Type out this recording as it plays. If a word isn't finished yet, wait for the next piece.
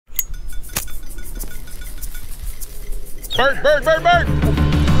Bird, bird, bird, bird! Get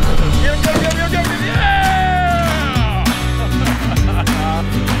him, get him, get him, get him, get him! Yeah!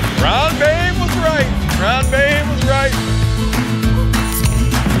 Ron Babe was right. Ron Babe was right.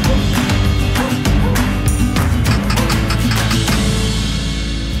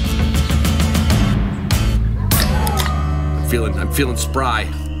 I'm feeling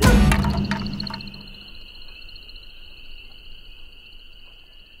spry.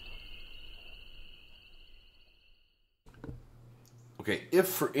 Okay, if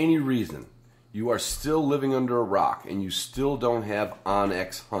for any reason you are still living under a rock and you still don't have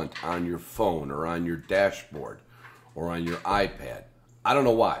OnX Hunt on your phone or on your dashboard or on your iPad, I don't know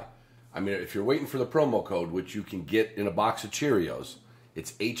why. I mean, if you're waiting for the promo code, which you can get in a box of Cheerios,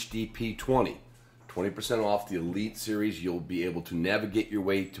 it's HDP20. 20% off the Elite Series. You'll be able to navigate your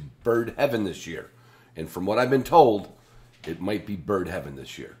way to bird heaven this year. And from what I've been told, it might be bird heaven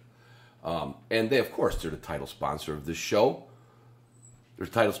this year. And they, of course, they're the title sponsor of this show. They're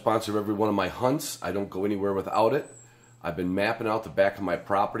the title sponsor of every one of my hunts. I don't go anywhere without it. I've been mapping out the back of my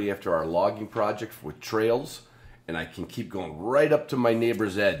property after our logging project with trails, and I can keep going right up to my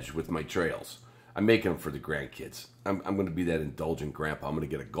neighbor's edge with my trails. I'm making them for the grandkids. I'm going to be that indulgent grandpa. I'm going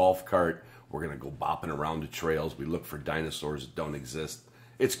to get a golf cart. We're going to go bopping around the trails. We look for dinosaurs that don't exist.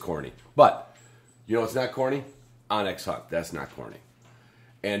 It's corny. But, you know what's not corny? OnX Hunt. That's not corny.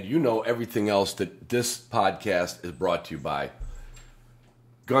 And you know everything else that this podcast is brought to you by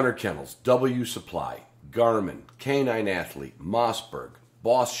Gunner Kennels, W Supply, Garmin, Canine Athlete, Mossberg,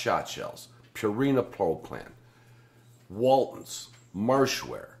 Boss Shot Shells, Purina Pro Plan, Walton's,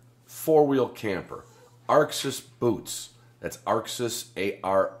 Marshwear, Four Wheel Camper, Arxus Boots. That's Arxus,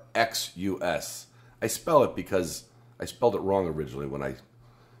 A-R-X-U-S. I spell it because I spelled it wrong originally when I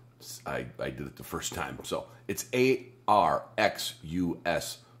did it the first time. So it's A-R-X-U-S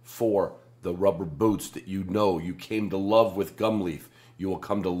for the rubber boots that you know you came to love with Gumleaf. You will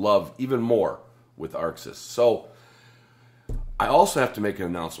come to love even more with Arxus. So I also have to make an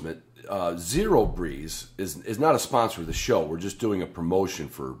announcement. Zero Breeze is not a sponsor of the show. We're just doing a promotion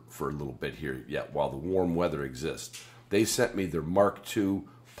for a little bit here yet while the warm weather exists. They sent me their Mark II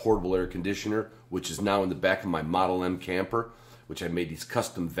portable air conditioner, which is now in the back of my Model M camper, which I made these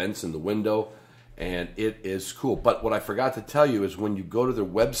custom vents in the window, and it is cool. But what I forgot to tell you is when you go to their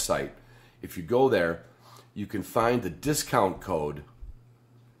website, if you go there, you can find the discount code.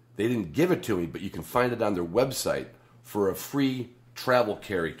 They didn't give it to me, but you can find it on their website for a free travel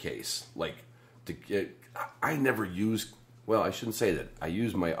carry case. I never use, well, I shouldn't say that. I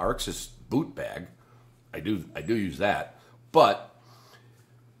use my Arxus boot bag. I do use that, but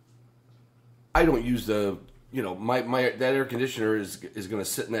I don't use the, you know, that air conditioner is going to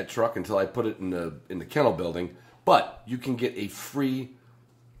sit in that truck until I put it in the kennel building. But you can get a free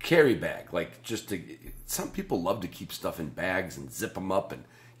carry bag, like some people love to keep stuff in bags and zip them up and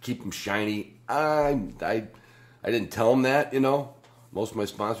keep them shiny. I didn't tell them that, you know. Most of my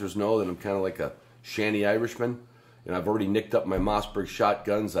sponsors know that I'm kind of like a shanty Irishman, and I've already nicked up my Mossberg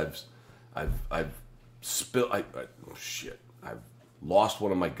shotguns. I've lost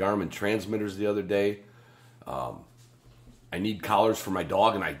one of my Garmin transmitters the other day. I need collars for my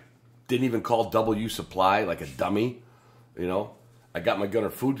dog, and I didn't even call W Supply like a dummy. You know, I got my Gunner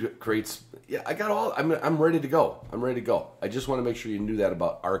food crates. Yeah, I got all. I'm ready to go. I'm ready to go. I just want to make sure you knew that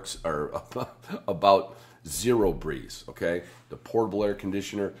about about Zero Breeze. Okay, the portable air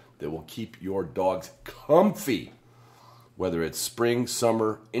conditioner that will keep your dogs comfy. Whether it's spring,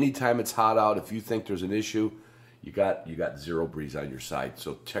 summer, anytime it's hot out, if you think there's an issue, you got Zero Breeze on your side.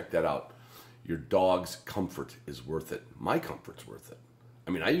 So check that out. Your dog's comfort is worth it. My comfort's worth it.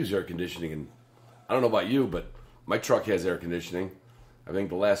 I mean, I use air conditioning, and I don't know about you, but my truck has air conditioning. I think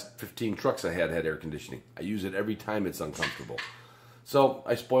the last 15 trucks I had air conditioning. I use it every time it's uncomfortable. So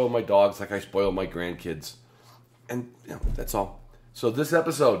I spoil my dogs like I spoil my grandkids. And you know, that's all. So this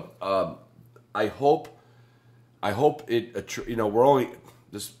episode, I hope it, you know,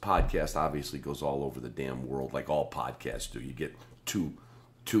 this podcast obviously goes all over the damn world like all podcasts do. You get two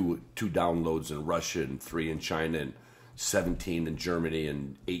downloads in Russia and 3 in China and 17 in Germany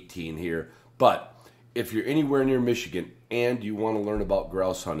and 18 here. But if you're anywhere near Michigan and you want to learn about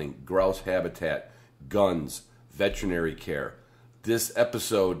grouse hunting, grouse habitat, guns, veterinary care, this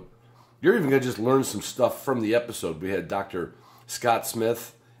episode, you're even going to just learn some stuff from the episode. We had Dr. Scott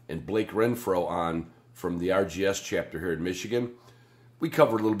Smith and Blake Renfro on from the RGS chapter here in Michigan. We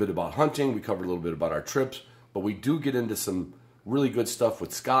covered a little bit about hunting. We covered a little bit about our trips. But we do get into some really good stuff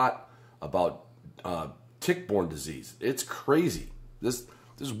with Scott about tick-borne disease. It's crazy. This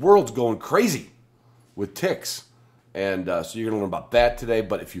world's going crazy with ticks. And so you're going to learn about that today.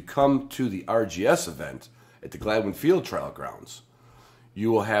 But if you come to the RGS event at the Gladwin Field Trial Grounds.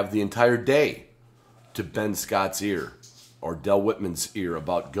 You will have the entire day to Ben Scott's ear or Del Whitman's ear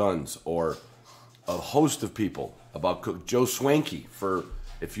about guns, or a host of people about cook. Joe Swanky, for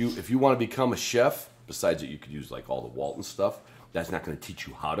if you want to become a chef. Besides that, you could use like all the Walton stuff. That's not going to teach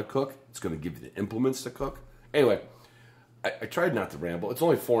you how to cook. It's going to give you the implements to cook. Anyway, I tried not to ramble. It's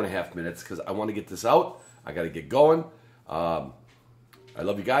only 4.5 minutes because I want to get this out. I got to get going. I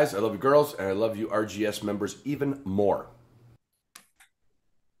love you guys. I love you girls. And I love you RGS members even more.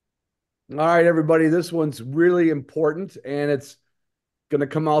 All right, everybody. This one's really important, and it's going to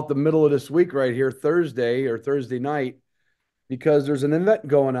come out the middle of this week right here, Thursday night, because there's an event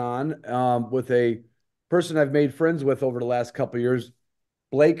going on with a person I've made friends with over the last couple of years,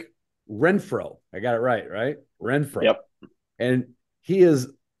 Blake Renfro. I got it right? Renfro. Yep. And he is,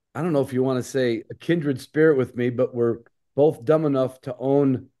 I don't know if you want to say a kindred spirit with me, but we're both dumb enough to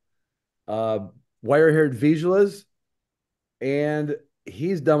own wire-haired Vigilas, and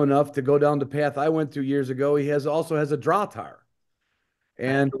he's dumb enough to go down the path I went through years ago. He also has a Drahthaar.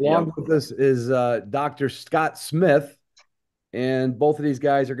 And along with this is Dr. Scott Smith. And both of these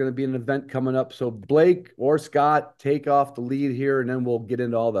guys are going to be in an event coming up. So Blake or Scott, take off the lead here, and then we'll get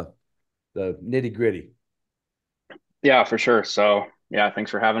into all the nitty gritty. Yeah, for sure. So yeah,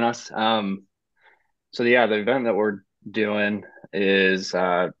 thanks for having us. So yeah, the event that we're doing is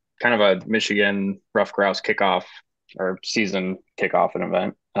kind of a Michigan rough grouse kickoff or season kickoff an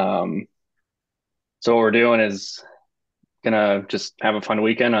event. So what we're doing is gonna just have a fun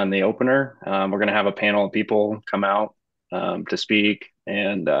weekend on the opener. We're gonna have a panel of people come out to speak,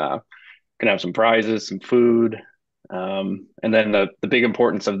 and gonna have some prizes, some food, and then the big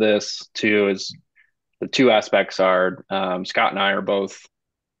importance of this too is the two aspects are Scott and I are both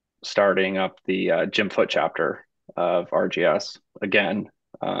starting up the Jim Foot chapter of RGS again.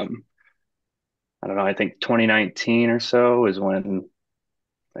 I don't know, I think 2019 or so is when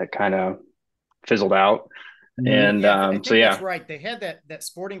it kind of fizzled out. And I think so yeah, that's right. They had that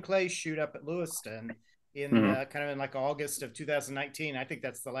sporting clay shoot up at Lewiston in kind of in like August of 2019. I think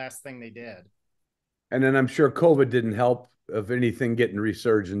that's the last thing they did. And then I'm sure COVID didn't help, if anything, getting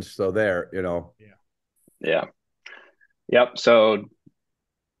resurgence. So there, Yeah. Yep. So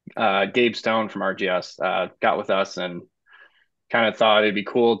Gabe Stone from RGS got with us and kind of thought it'd be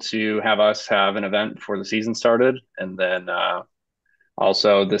cool to have us have an event before the season started. And then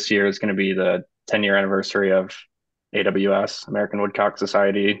also this year is going to be the 10-year anniversary of AWS, American Woodcock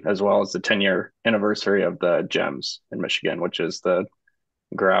Society, as well as the 10-year anniversary of the GEMS in Michigan, which is the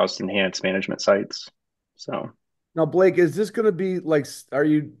Grouse Enhanced Management Sites. So now, Blake, is this going to be like, are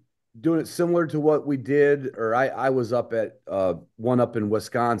you doing it similar to what we did? Or I was up at one up in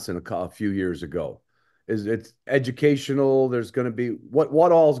Wisconsin a few years ago. It's educational? There's going to be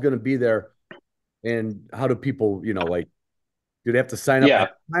what all is going to be there, and how do people, like, do they have to sign up ahead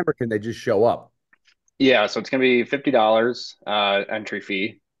of time, or can they just show up? Yeah, so it's going to be $50 entry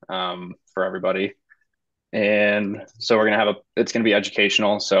fee for everybody. And so we're going to have it's going to be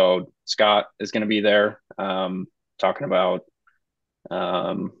educational. So Scott is going to be there talking about,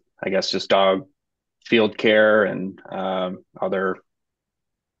 I guess, just dog field care and other.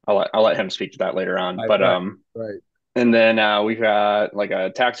 I'll let him speak to that later on. Right. And then we've got like a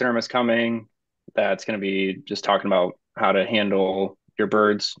taxidermist coming that's going to be just talking about how to handle your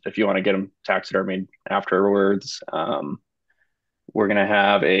birds if you want to get them taxidermied afterwards. We're going to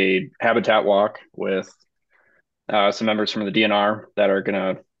have a habitat walk with some members from the DNR that are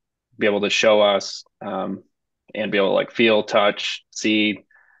going to be able to show us and be able to like feel, touch, see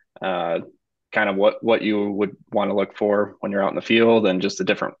kind of what you would want to look for when you're out in the field, and just the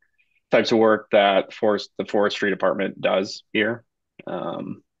different types of work that the forestry department does here. I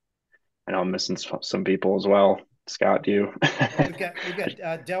know I'm missing some people as well. Scott, do you? We've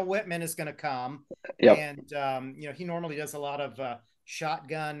got Del Whitman is going to come. Yep. And he normally does a lot of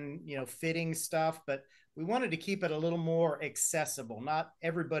shotgun fitting stuff, but we wanted to keep it a little more accessible. Not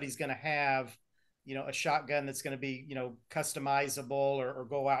everybody's going to have a shotgun that's going to be customizable or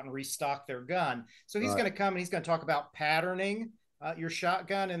go out and restock their gun. So he's going to come and he's going to talk about patterning your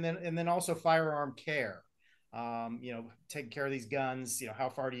shotgun, and then also firearm care. Taking care of these guns, how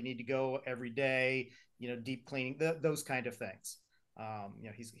far do you need to go every day, deep cleaning, those kind of things.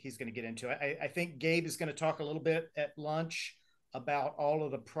 He's going to get into it. I think Gabe is going to talk a little bit at lunch about all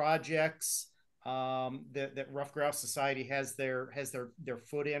of the projects that Rough Grouse Society has their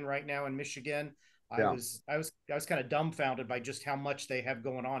foot in right now in Michigan. I was kind of dumbfounded by just how much they have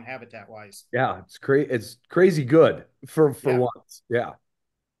going on habitat wise. Yeah, it's crazy. It's crazy good for once. Yeah.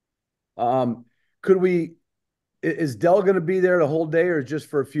 Is Dell going to be there the whole day or just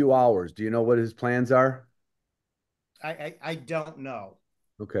for a few hours? Do you know what his plans are? I don't know.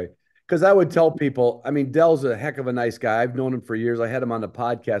 Okay. Because I would tell people, I mean, Dell's a heck of a nice guy. I've known him for years. I had him on the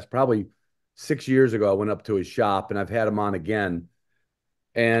podcast probably 6 years ago. I went up to his shop and I've had him on again.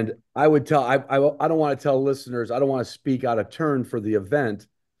 And I would tell, I don't want to tell listeners, I don't want to speak out of turn for the event,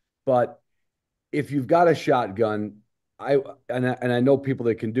 but if you've got a shotgun, and I know people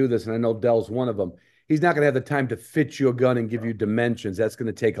that can do this, and I know Dell's one of them. He's not going to have the time to fit you a gun and give you dimensions. That's going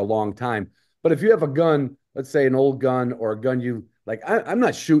to take a long time. But if you have a gun, let's say an old gun or a gun you like, I'm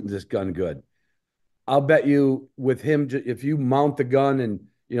not shooting this gun good. I'll bet you with him, if you mount the gun and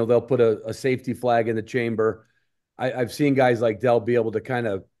they'll put a safety flag in the chamber. I've seen guys like Dell be able to kind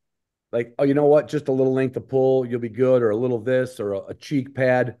of like, oh, you know what, just a little length of pull, you'll be good, or a little this, or a cheek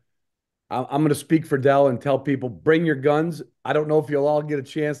pad. I'm going to speak for Dell and tell people, bring your guns. I don't know if you'll all get a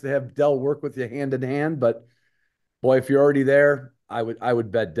chance to have Dell work with you hand in hand, but boy, if you're already there, I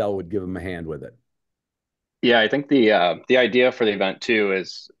would bet Dell would give him a hand with it. Yeah, I think the idea for the event too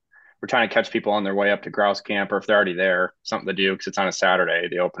is we're trying to catch people on their way up to Grouse Camp, or if they're already there, something to do because it's on a Saturday.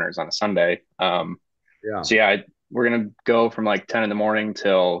 The opener is on a Sunday. Yeah. So yeah, we're gonna go from like 10 in the morning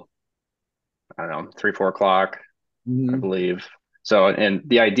till I don't know 3-4 o'clock, I Mhm. believe. So and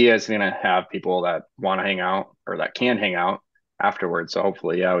the idea is gonna have people that want to hang out or that can hang out afterwards. So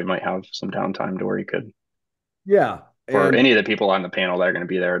hopefully, yeah, we might have some downtime to where you could, Yeah. for And any of the people on the panel that are going to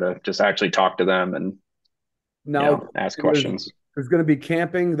be there, to just actually talk to them and now ask there's questions. there's going to be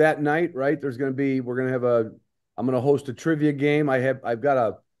camping that night, right? We're going to have I'm going to host a trivia game. I've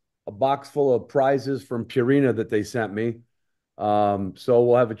got a box full of prizes from Purina that they sent me. So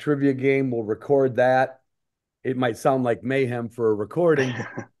we'll have a trivia game. We'll record that. It might sound like mayhem for a recording,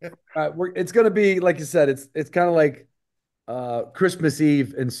 but it's going to be, like you said, it's kind of like Christmas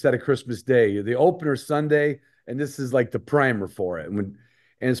Eve instead of Christmas Day. The opener Sunday, and this is like the primer for it. And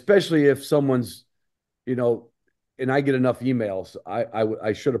especially if someone's, you know, and I get enough emails,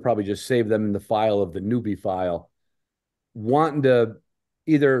 I should have probably just saved them in the file of the newbie file, wanting to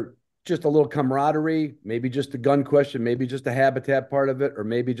either just a little camaraderie, maybe just a gun question, maybe just a habitat part of it, or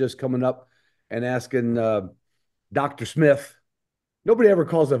maybe just coming up and asking Dr. Smith. Nobody ever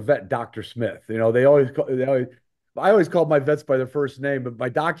calls a vet Dr. Smith. I always call my vets by their first name, but my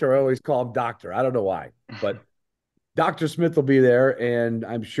doctor, I always call him doctor. I don't know why, but Dr. Smith will be there, and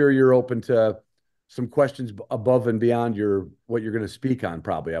I'm sure you're open to some questions above and beyond what you're going to speak on,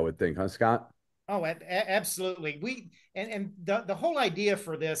 probably, I would think, huh, Scott? Oh, absolutely. And the whole idea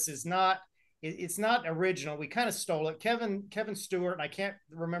for this is not it's not original. We kind of stole it. Kevin Stewart, and I can't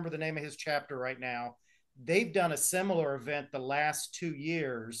remember the name of his chapter right now. They've done a similar event the last 2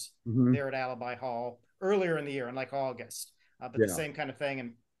 years Mm-hmm. there at Alibi Hall earlier in the year in like August, but the Yeah. same kind of thing.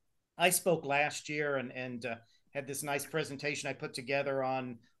 And I spoke last year and had this nice presentation I put together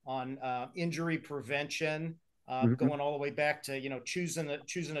on injury prevention, Mm-hmm. going all the way back to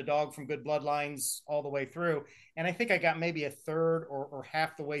choosing a dog from good bloodlines all the way through. And I think I got maybe a third or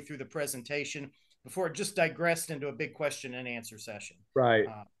half the way through the presentation before it just digressed into a big question and answer session, Right.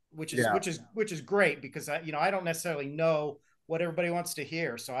 uh, which is Yeah. great because I don't necessarily know what everybody wants to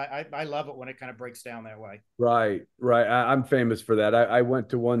hear, so I love it when it kind of breaks down that way. Right. Right. I'm famous for that. I went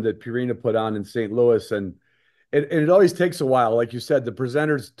to one that Purina put on in St. Louis, and it always takes a while. Like you said, the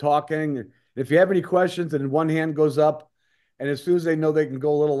presenter's talking. If you have any questions, and one hand goes up, and as soon as they know they can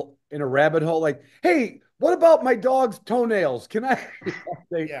go a little in a rabbit hole, like, hey, what about my dog's toenails? Can I?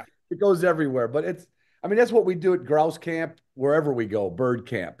 Yeah, It goes everywhere. But I mean, that's what we do at grouse camp, wherever we go, bird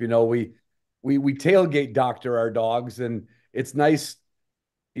camp. We tailgate doctor our dogs, and it's nice,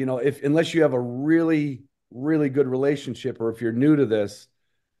 if unless you have a really, really good relationship, or if you're new to this,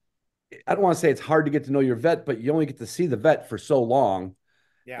 I don't want to say it's hard to get to know your vet, but you only get to see the vet for so long.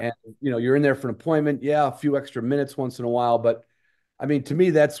 yeah. And you're in there for an appointment. Yeah, a few extra minutes once in a while, but I mean, to me,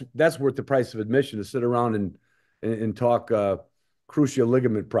 that's worth the price of admission to sit around and talk cruciate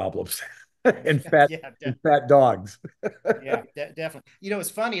ligament problems and fat Yeah, and fat dogs. yeah, definitely. It's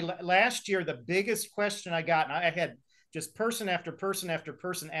funny. Last year, the biggest question I got, and I had just person after person after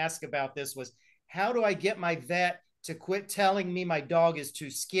person ask about this, was how do I get my vet to quit telling me my dog is too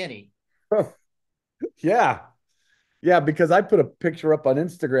skinny? Yeah, yeah, because I put a picture up on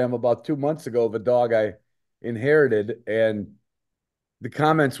Instagram about 2 months ago of a dog I inherited, and the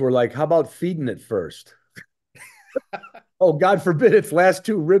comments were like, "How about feeding it first?" Oh, God forbid its last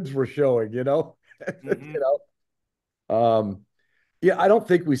two ribs were showing. Mm-hmm. You Um, yeah, I don't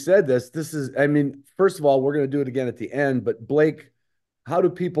think we said this. I mean, first of all, we're going to do it again at the end, but Blake, how do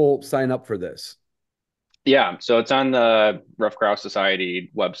people sign up for this? Yeah, so it's on the Rough Grouse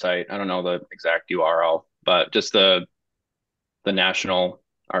Society website. I don't know the exact URL, but just the national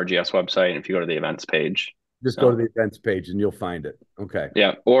RGS website. If you go to the events page, Just go to So the events page and you'll find it. Okay.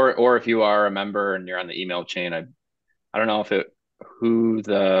 yeah, or if you are a member and you're on the email chain, I don't know if it who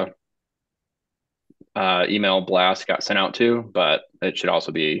the email blast got sent out to, but it should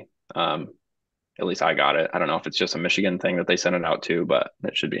also be at least I got it. I don't know if it's just a Michigan thing that they sent it out to, but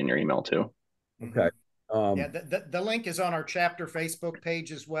it should be in your email too. Okay. Yeah, the link is on our chapter Facebook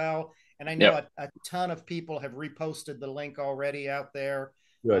page as well. And I know Yep. a ton of people have reposted the link already out there,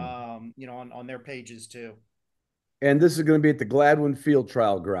 Good. on their pages too. And this is going to be at the Gladwin Field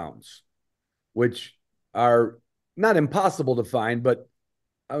Trial grounds, which are not impossible to find, but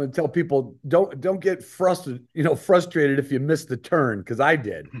I would tell people don't get frustrated if you miss the turn, because I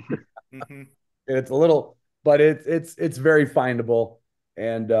did. Mm-hmm. And it's a little, but it's very findable.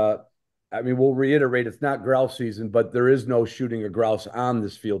 And I mean, we'll reiterate, it's not grouse season, but there is no shooting a grouse on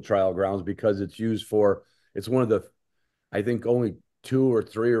this field trial grounds because it's one of the, I think, only 2 or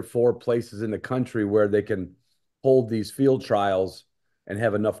 3 or 4 places in the country where they can hold these field trials and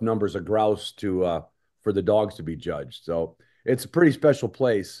have enough numbers of grouse to for the dogs to be judged. So it's a pretty special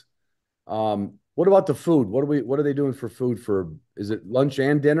place. What about the food? What are they doing for food is it lunch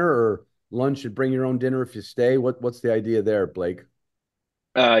and dinner, or lunch and bring your own dinner if you stay? What's the idea there, Blake?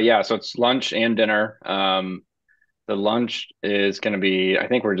 Yeah, so it's lunch and dinner. The lunch is going to be, I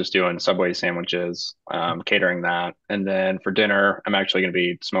think we're just doing Subway sandwiches, catering that. And then for dinner, I'm actually going to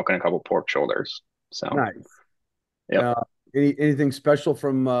be smoking a couple pork shoulders. So, Nice. yep. Uh, anything special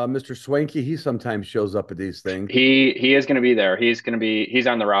from Mr. Swanky? He sometimes shows up at these things. He is going to be there. He's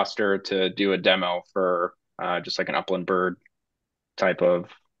on the roster to do a demo for just like an upland bird type of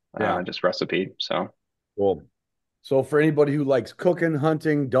Yeah, just recipe. So, cool. So for anybody who likes cooking,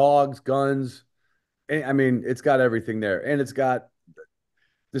 hunting, dogs, guns, I mean, it's got everything there, and it's got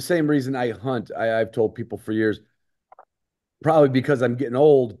the same reason I hunt. I've told people for years, probably because I'm getting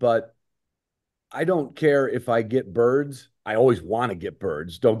old, but I don't care if I get birds. I always want to get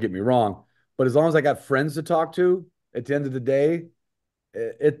birds. Don't get me wrong, but as long as I got friends to talk to, at the end of the day,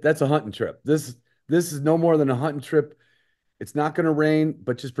 that's a hunting trip. This is no more than a hunting trip. It's not going to rain,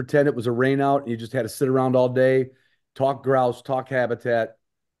 but just pretend it was a rain out and you just had to sit around all day, talk grouse, talk habitat,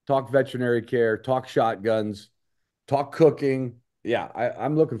 talk veterinary care, talk shotguns, talk cooking. Yeah,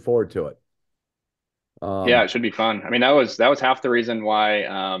 I'm looking forward to it. yeah, it should be fun. I mean, that was half the reason why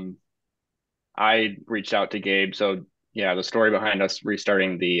I reached out to Gabe. So, yeah, the story behind us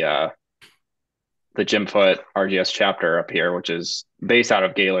restarting the Jim Foot RGS chapter up here, which is based out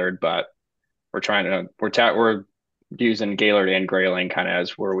of Gaylord, but we're using Gaylord and Grayling kind of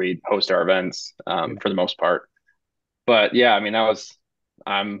as where we host our events for the most part. But yeah, I mean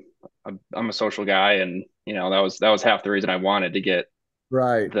I'm I'm a social guy, and that was half the reason I wanted to get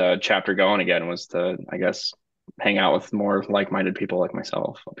Right. the chapter going again, was to, I guess, hang out with more like-minded people like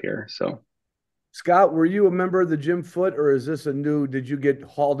myself up here. So Scott, were you a member of the Jim Foot, or is this did you get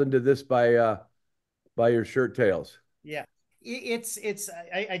hauled into this by your shirt tails? Yeah, it's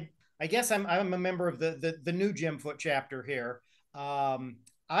I guess I'm a member of the new Jim Foot chapter here.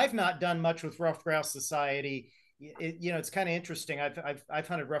 I've not done much with Rough Grouse Society. It's kind of interesting. I've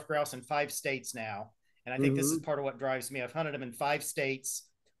hunted rough grouse in 5 states now, and I think this is part of what drives me. I've hunted them in 5 states.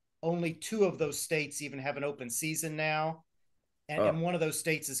 Only 2 of those states even have an open season now, Oh, and one of those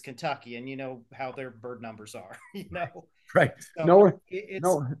states is Kentucky, and you know how their bird numbers are. right. So No one, it's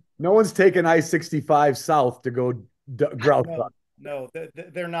no one's taking I-65 south to go grouse hunt. no,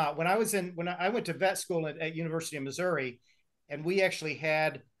 they're not. When I went to vet school at University of Missouri, and we actually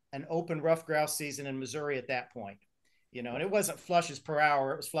had an open rough grouse season in Missouri at that point. And it wasn't flushes per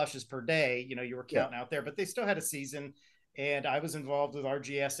hour; it was flushes per day. You were Yeah. counting out there, but they still had a season. And I was involved with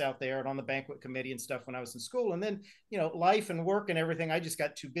RGS out there and on the banquet committee and stuff when I was in school. And then, life and work and everything, I just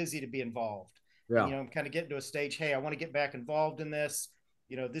got too busy to be involved. And, Yeah. I'm kind of getting to a stage, hey, I want to get back involved in this.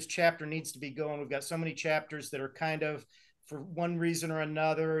 This chapter needs to be going. We've got so many chapters that are kind of, for one reason or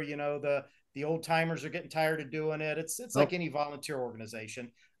another, the old timers are getting tired of doing it. It's like Oh, any volunteer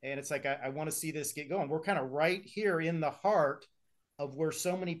organization. And it's like, I want to see this get going. We're kind of right here in the heart of where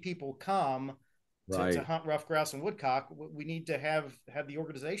so many people come to right. hunt rough grouse and woodcock. We need to have the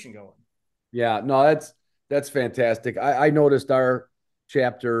organization going. Yeah. No, that's fantastic. I noticed our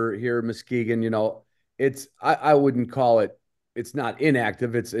chapter here in Muskegon, I wouldn't call it, it's not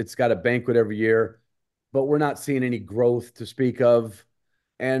inactive. It's got a banquet every year, but we're not seeing any growth to speak of.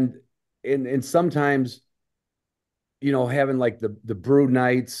 And sometimes, having like the brew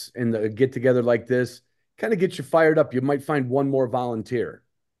nights and the get together like this kind of gets you fired up. You might find one more volunteer,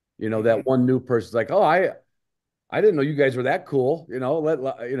 Mm-hmm. that one new person's like, oh, I didn't know you guys were that cool.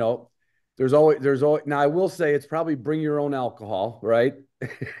 There's always now I will say it's probably bring your own alcohol, right?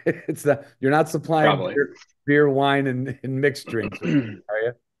 It's the you're not supplying Probably. beer, wine, and mixed drinks, are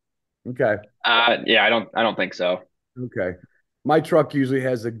you? Okay. Yeah, I don't think so. Okay. My truck usually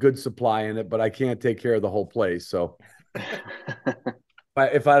has a good supply in it, but I can't take care of the whole place. So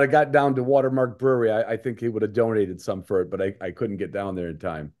if I'd have got down to Watermark Brewery, I think he would have donated some for it, but I couldn't get down there in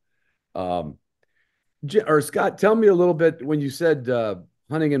time. Um, or Scott, tell me a little bit when you said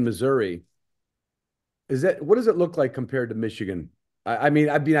hunting in Missouri. Is that what does it look like compared to Michigan? I mean,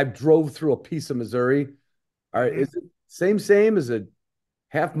 I drove through a piece of Missouri. Hmm. Is it same? Is it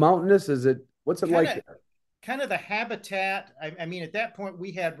half mountainous? Is it what's it Kind like of there? kind of the habitat. I mean, at that point,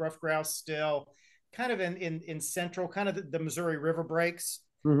 we had rough grouse still kind of in central, kind of the Missouri River breaks.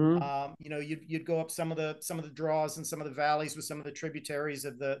 Hmm. You'd go up some of the draws and some of the valleys with some of the tributaries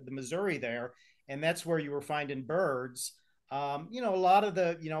of the Missouri there, and that's where you were finding birds. A lot of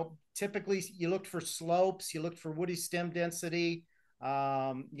typically you looked for slopes, you looked for woody stem density,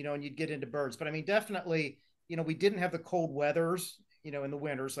 and you'd get into birds. But I mean, definitely, we didn't have the cold weathers, in the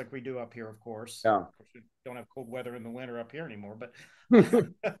winters like we do up here, of course. Yeah. Of course, we don't have cold weather in the winter up here anymore, but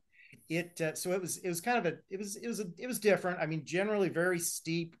uh, it so it was kind of it was different. I mean, generally very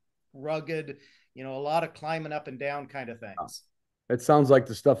steep, rugged, a lot of climbing up and down kind of things. It sounds like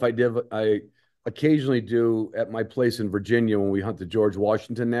the stuff I occasionally do at my place in Virginia when we hunt the George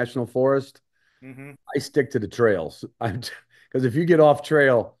Washington National Forest. Mm-hmm. I stick to the trails. I'm because if you get off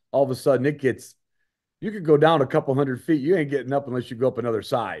trail, all of a sudden you could go down a couple hundred feet. You ain't getting up unless you go up another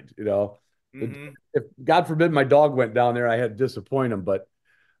side, you know. Mm-hmm. If God forbid my dog went down there, I had to disappoint him. But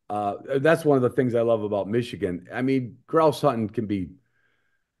that's one of the things I love about Michigan. I mean, grouse hunting can be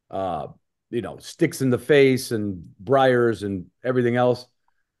uh, sticks in the face and briars and everything else,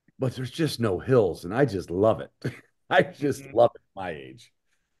 but there's just no hills, and I just love it. I just Mm-hmm. love it at my age.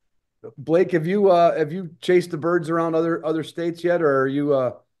 Blake, have you chased the birds around other states yet, or are you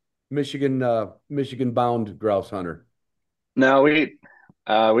a Michigan bound grouse hunter? No, we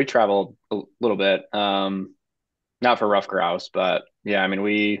traveled a little bit. Not for rough grouse, but yeah, I mean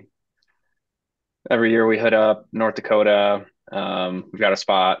we every year we hit up North Dakota. We've got a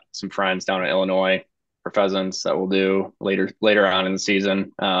spot, some friends down in Illinois for pheasants that we'll do later on in the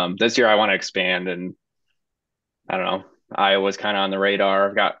season. This year I want to expand, and I don't know. Iowa's kind of on the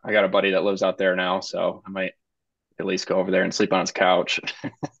radar. I got a buddy that lives out there now, so I might at least go over there and sleep on his couch.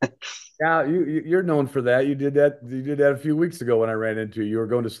 Yeah, you're known for that. You did that. You did that a few weeks ago when I ran into you. You were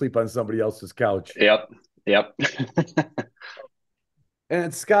going to sleep on somebody else's couch. Yep, yep.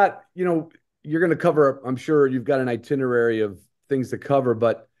 And Scott, you're going to cover. I'm sure you've got an itinerary of things to cover,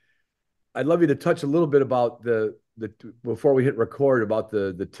 but I'd love you to touch a little bit about the before we hit record about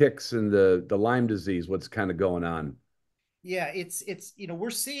the ticks and the Lyme disease. What's kind of going on? Yeah, it's we're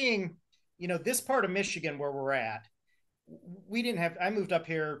seeing, this part of Michigan where we're at. We didn't have. I moved up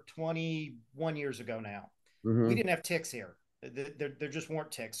here 21 years ago now. We Hmm. didn't have ticks here. There just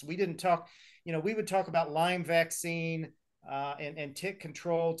weren't ticks. We didn't talk. We would talk about Lyme vaccine and tick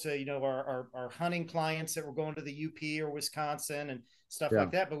control to our hunting clients that were going to the UP or Wisconsin and stuff Yeah.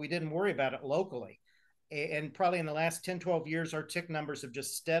 like that. But we didn't worry about it locally. And probably in the last 10, 12 years, our tick numbers have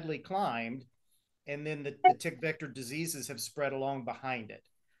just steadily climbed, and then the tick vector diseases have spread along behind it.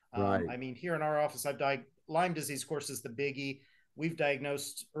 Right. I mean, here in our office, Lyme disease, of course, is the biggie. We've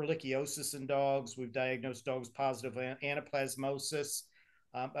diagnosed ehrlichiosis in dogs. We've diagnosed dogs positive anaplasmosis.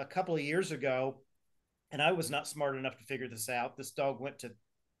 A couple of years ago, and I was not smart enough to figure this out. This dog went to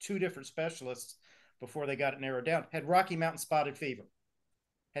two different specialists before they got it narrowed down. Had Rocky Mountain spotted fever.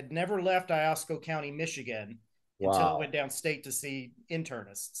 Had never left Iosco County, Michigan, until it Wow. went downstate to see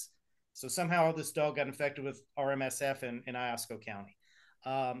internists. So somehow this dog got infected with RMSF in Iosco County.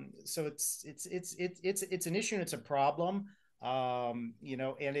 So it's an issue and it's a problem. And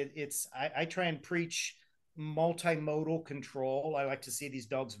I try and preach multimodal control. I like to see these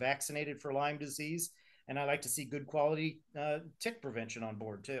dogs vaccinated for Lyme disease, and I like to see good quality tick prevention on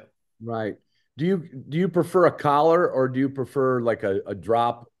board too. Right. Do you prefer a collar or do you prefer like a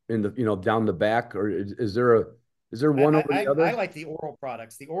drop in the down the back, or is there one over the I other? like the oral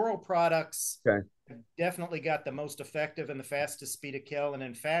products. The oral products Okay. have definitely got the most effective and the fastest speed of kill. And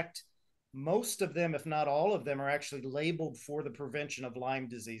in fact, most of them, if not all of them, are actually labeled for the prevention of Lyme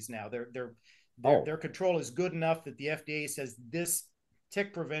disease now. Oh, Their control is good enough that the FDA says this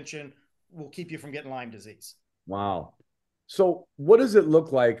tick prevention will keep you from getting Lyme disease. wow. So what does it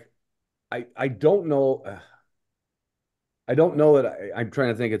look like? I don't know. I don't know that I'm trying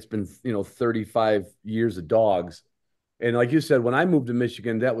to think. It's been 35 years of dogs, and like you said, when I moved to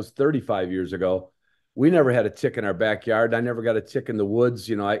Michigan, that was 35 years ago. We never had a tick in our backyard. I never got a tick in the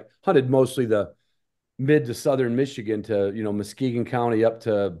woods. I hunted mostly the mid to southern Michigan to, Muskegon County up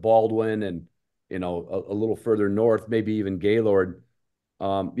to Baldwin and, a little further north, maybe even Gaylord.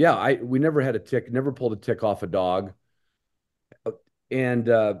 Yeah, we never had a tick, never pulled a tick off a dog. And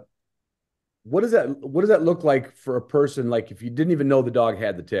what does that look like for a person? Like if you didn't even know the dog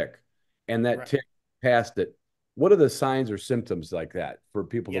had the tick and that Right. tick passed it, what are the signs or symptoms like that for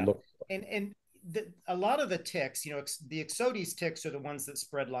people to Yeah. look for? And a lot of the ticks, the Ixodes ticks are the ones that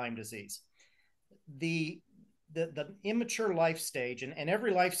spread Lyme disease. The the immature life stage, and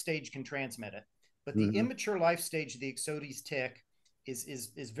every life stage can transmit it, but the Mhm. immature life stage of the Ixodes tick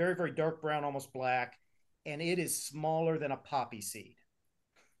is very, very dark brown, almost black, and it is smaller than a poppy seed.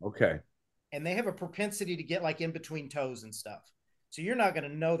 Okay. And they have a propensity to get like in between toes and stuff. So you're not going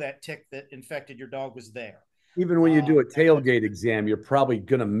to know that tick that infected your dog was there. Even when you do a That's tailgate exam, you're probably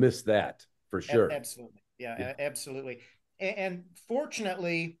going to miss that for sure. absolutely. Yeah. Yeah, absolutely. And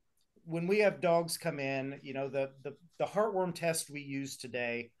fortunately, when we have dogs come in, the heartworm test we use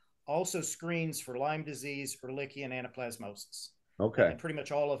today also screens for Lyme disease, Ehrlichia, and anaplasmosis. Okay. And pretty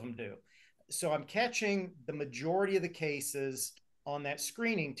much all of them do. So I'm catching the majority of the cases on that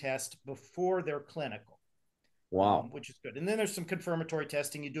screening test before they're clinical, Wow. which is good. And then there's some confirmatory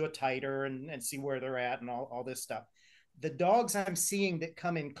testing. You do a titer and see where they're at and all this stuff. The dogs I'm seeing that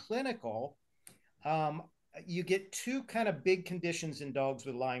come in clinical, um, you get two kind of big conditions in dogs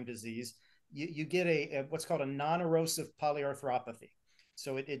with Lyme disease. You get a what's called a non-erosive polyarthropathy.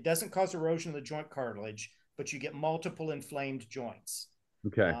 So it doesn't cause erosion of the joint cartilage, but you get multiple inflamed joints.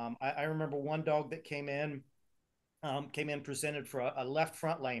 Okay. I remember one dog that came in presented for a left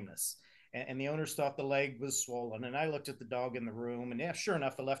front lameness. And the owners thought the leg was swollen. And I looked at the dog in the room, and yeah, sure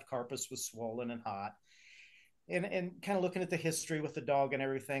enough, the left carpus was swollen and hot. And kind of looking at the history with the dog and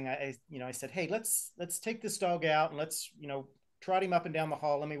everything, I said, hey, let's take this dog out and let's trot him up and down the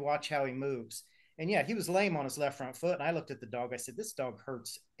hall. Let me watch how he moves. And yeah, he was lame on his left front foot. And I looked at the dog. I said, this dog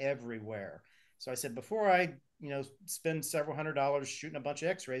hurts everywhere. So I said, before I spend several $100s shooting a bunch of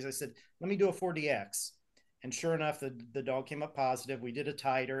X-rays, I said, let me do a 4DX. And sure enough, the dog came up positive. We did a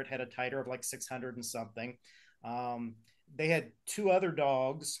titer. It had a titer of like 600 and something. They had two other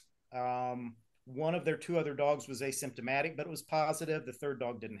dogs. One of their two other dogs was asymptomatic, but it was positive. The third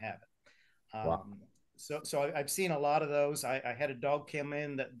dog didn't have it. Wow. So I've seen a lot of those. I had a dog come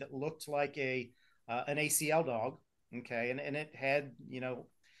in that looked like an ACL dog. Okay. And it had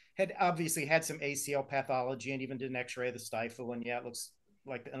obviously had some ACL pathology and even did an x-ray of the stifle. And yeah, it looks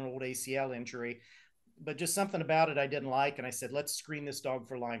like an old ACL injury, but just something about it I didn't like. And I said, let's screen this dog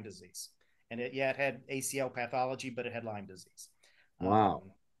for Lyme disease. And it had ACL pathology, but it had Lyme disease. Wow.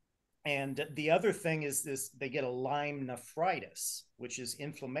 And the other thing is this: they get a Lyme nephritis, which is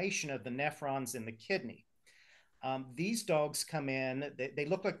inflammation of the nephrons in the kidney. These dogs come in; they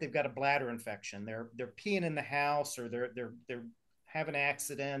look like they've got a bladder infection. They're peeing in the house, or they're having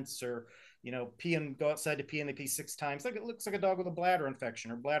accidents, or peeing, go outside to pee, and they pee 6 times. Like it looks like a dog with a bladder infection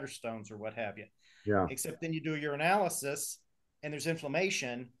or bladder stones or what have you. Yeah. Except then you do your analysis, and there's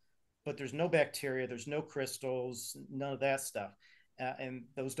inflammation, but there's no bacteria, there's no crystals, none of that stuff. And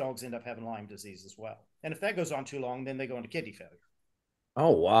those dogs end up having Lyme disease as well. And if that goes on too long, then they go into kidney failure.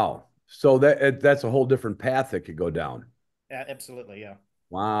 Oh, wow. So that's a whole different path that could go down. Absolutely, yeah.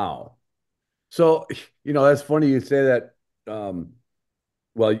 Wow. So, that's funny you say that.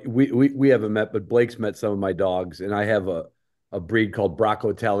 Well, we haven't met, but Blake's met some of my dogs, and I have a breed called Bracco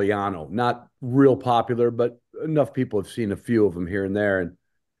Italiano. Not real popular, but enough people have seen a few of them here and there.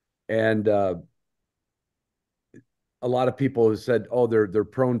 And a lot of people have said, oh, they're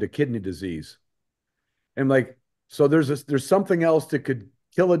prone to kidney disease. And like, so there's something else that could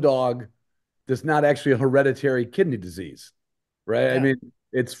kill a dog that's not actually a hereditary kidney disease, right? I Yeah. mean,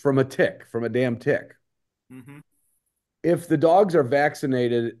 it's from a tick, from a damn tick. Mm-hmm. If the dogs are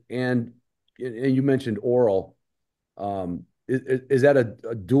vaccinated and you mentioned oral, is that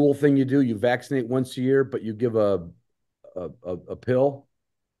a dual thing you do? You vaccinate once a year, but you give a pill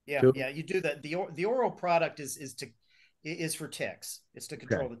Yeah, too? yeah, you do that. The oral product is for ticks. It's to Okay.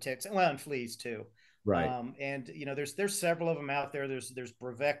 control the ticks, well, and fleas too. Right. And there's several of them out there. There's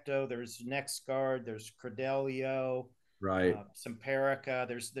Bravecto, there's NexGard, there's Credelio, Right. Simparica.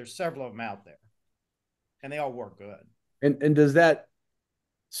 There's several of them out there, and they all work good. And does that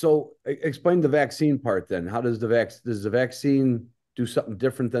so explain the vaccine part then? How does the vaccine do something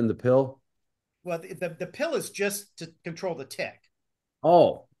different than the pill? Well, the pill is just to control the tick.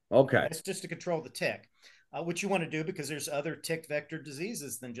 Oh, Okay, okay. that's just to control the tick, which you want to do because there's other tick vector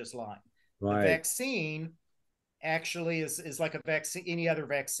diseases than just Lyme. The Right. vaccine actually is like a vaccine, any other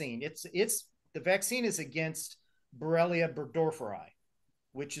vaccine. It's the vaccine is against Borrelia burgdorferi.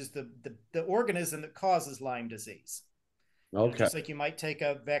 which is the organism that causes Lyme disease. Okay. Just like you might take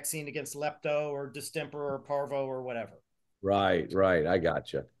a vaccine against lepto or distemper or parvo or whatever. Right, right. I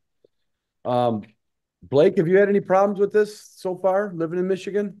got you. Um, Blake, have you had any problems with this so far living in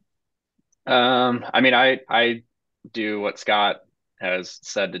Michigan? I mean, I do what Scott has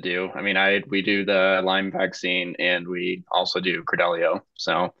said to do. I mean, we do the Lyme vaccine and we also do Credelio.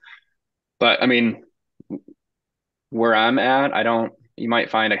 So, but I mean, where I'm at, I don't. You might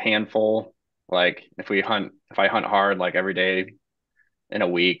find a handful. Like if I hunt hard like every day in a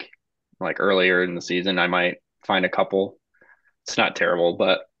week, like earlier in the season, I might find a couple. It's not terrible,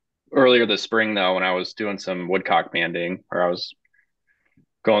 but earlier this spring though, when I was doing some woodcock banding, or I was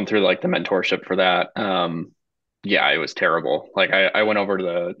going through like the mentorship for that, yeah, it was terrible. Like I went over to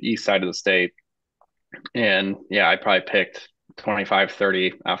the east side of the state and yeah, I probably picked 25,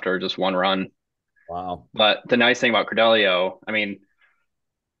 30 after just one run. Wow. But the nice thing about Credelio, I mean,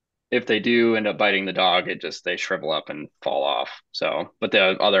 if they do end up biting the dog, they shrivel up and fall off. So, but the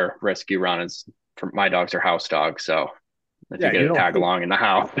other risk you run is for my dogs are house dogs. So if you Yeah, get you a know, tag along in the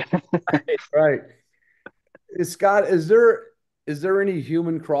house, right. Scott, is there any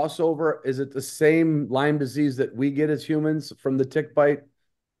human crossover? Is it the same Lyme disease that we get as humans from the tick bite?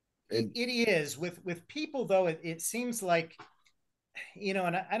 It is with people though. It seems like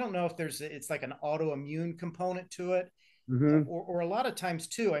and I don't know if it's like an autoimmune component to it, Mm-hmm. or a lot of times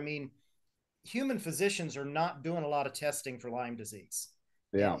too. I mean, human physicians are not doing a lot of testing for Lyme disease.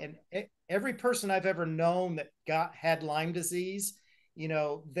 Yeah. And every person I've ever known that had Lyme disease,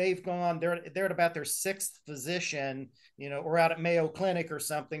 they've gone, they're at about their sixth physician, or out at Mayo Clinic or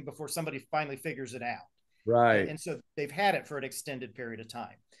something before somebody finally figures it out. And, Right. and so they've had it for an extended period of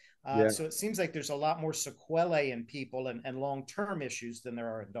time. Yeah. So it seems like there's a lot more sequelae in people and long-term issues than there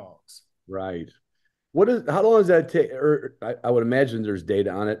are in dogs. Right. How long does that take? Or I would imagine there's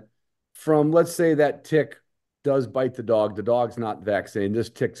data on it from, let's say that tick does bite the dog's not vaccinated, this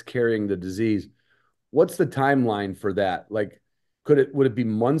tick's carrying the disease. What's the timeline for that? Like, would it be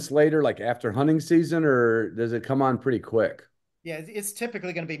months later, like after hunting season, or does it come on pretty quick? Yeah, it's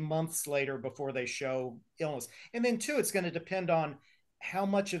typically going to be months later before they show illness. And then, too, it's going to depend on how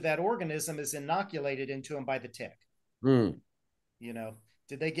much of that organism is inoculated into them by the tick. Hmm. You know,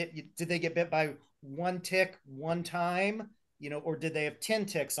 did they get bit by one tick one time? Or did they have 10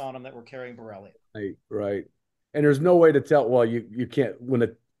 ticks on them that were carrying Borrelia? Right, right. And there's no way to tell. Well, you can't when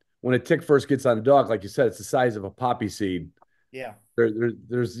a tick first gets on a dog, like you said, it's the size of a poppy seed. Yeah.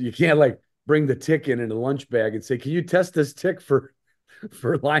 There's you can't like bring the tick in a lunch bag and say, "Can you test this tick for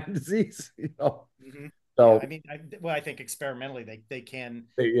Lyme disease?" Mm-hmm. Yeah, I So mean, I think experimentally they can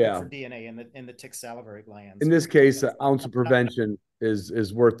look yeah, for DNA in the tick salivary in glands, this but case, an that's ounce of not prevention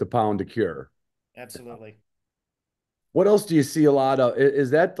is worth the pound to cure. absolutely. What else do you see a lot of?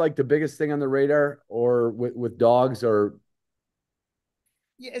 Is that like the biggest thing on the radar, or with dogs, or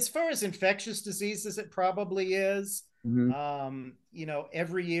Yeah, as far as infectious diseases, it probably is. Mhm.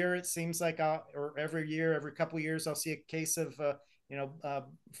 Every year it seems like, or every year, every couple of years, I'll see a case of,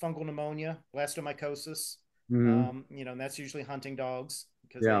 fungal pneumonia, blastomycosis. Mhm. And that's usually hunting dogs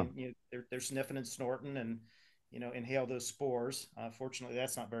because Yeah, they're sniffing and snorting and, inhale those spores. Fortunately,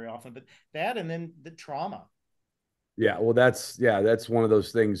 that's not very often, but that and then the trauma. yeah. Well, that's one of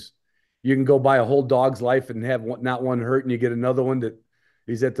those things. You can go by a whole dog's life and have not one hurt, and you get another one that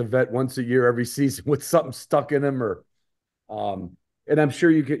he's at the vet once a year every season with something stuck in him, or um. And I'm sure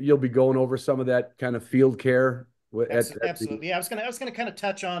you'll be going over some of that kind of field care at the. Absolutely. Yeah, I was gonna kind of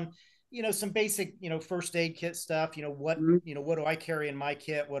touch on, some basic, first aid kit stuff. Mhm. What do I carry in my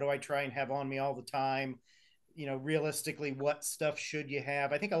kit? What do I try and have on me all the time? Realistically, what stuff should you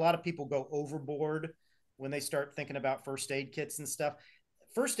have? I think a lot of people go overboard when they start thinking about first aid kits and stuff.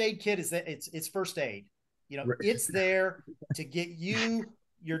 First aid kit is that it's first aid. It's there to get you,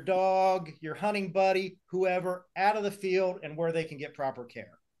 your dog, your hunting buddy, whoever out of the field and where they can get proper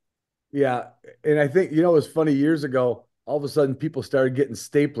care. Yeah, and I think it was funny years ago. All of a sudden, people started getting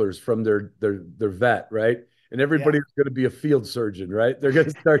staplers from their vet, right? And Yeah, everybody's going to be a field surgeon, right? They're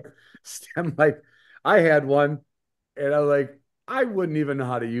going to start. I'm like, I had one, and I was like, I wouldn't even know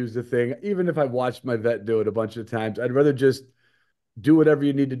how to use the thing, even if I watched my vet do it a bunch of times. I'd rather just do whatever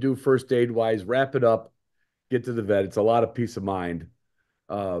you need to do first aid wise, wrap it up, get to the vet. It's a lot of peace of mind.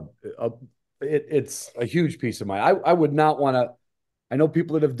 Uh, uh, it's a huge peace of mind. I would not want to. I know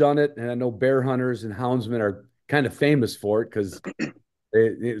people that have done it, and I know bear hunters and houndsmen are kind of famous for it because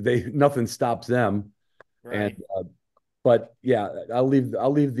they nothing stops them. And right. but yeah, I'll leave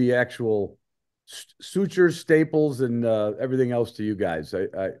the actual sutures, staples, and everything else to you guys.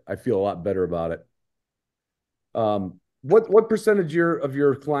 I feel a lot better about it. what percentage of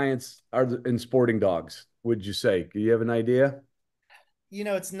your clients are in sporting dogs, would you say? Do you have an idea?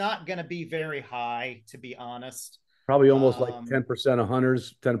 It's not going to be very high, to be honest. Probably almost like Um, 10% of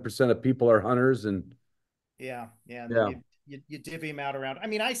hunters, 10% of people are hunters. And yeah. And then yeah, you divvy them out around. I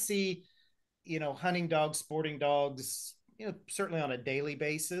mean, I see, hunting dogs, sporting dogs, certainly on a daily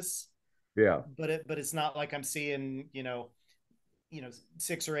basis, yeah, but it's not like I'm seeing,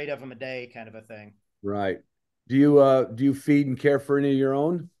 six or eight of them a day kind of a thing. right. Do you feed and care for any of your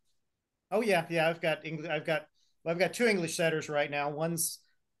own? Oh yeah. I've got two English setters right now. One's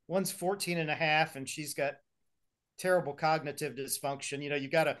 14 and a half, and she's got terrible cognitive dysfunction.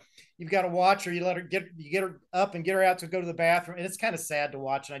 You've got to watch her. You get her up and get her out to go to the bathroom, and it's kind of sad to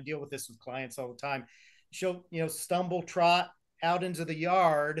watch. And I deal with this with clients all the time. She'll stumble, trot out into the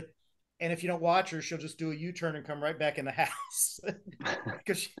yard, and if you don't watch her, she'll just do a U-turn and come right back in the house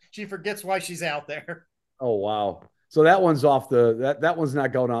because she forgets why she's out there. Oh wow. So that one's off that one's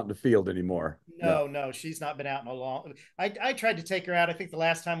not going out in the field anymore. No. No, she's not been out in a long. I tried to take her out. I think the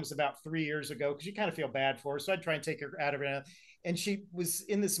last time was about 3 years ago because you kind of feel bad for her. So I'd try and take her out of it, and she was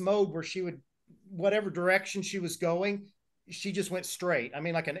in this mode where she would, whatever direction she was going, she just went straight. I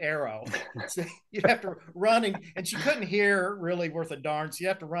mean, like an arrow. So you'd have to run, and she couldn't hear really worth a darn. So you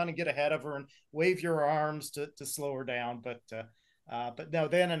have to run and get ahead of her and wave your arms to slow her down. But no,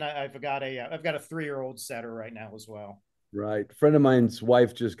 then and I've got a 3-year-old setter right now as well. Right. A friend of mine's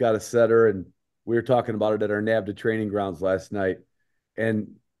wife just got a setter, and we were talking about it at our NAVDA training grounds last night.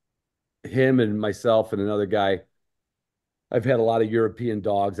 And him and myself and another guy, I've had a lot of European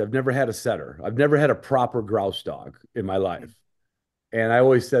dogs. I've never had a setter. I've never had a proper grouse dog in my life. And I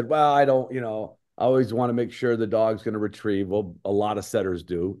always said, well, I don't, I always want to make sure the dog's going to retrieve. Well, a lot of setters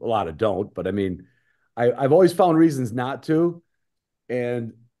do, a lot of don't. But I mean, I've always found reasons not to.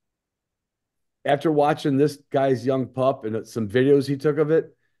 And after watching this guy's young pup and some videos he took of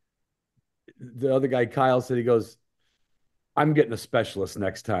it, the other guy, Kyle, said, he goes, I'm getting a specialist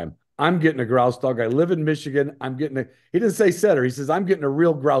next time. I'm getting a grouse dog. I live in Michigan. He didn't say setter. He says, I'm getting a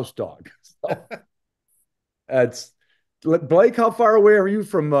real grouse dog. So it's Blake. How far away are you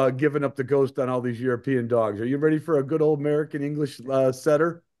from giving up the ghost on all these European dogs? Are you ready for a good old American English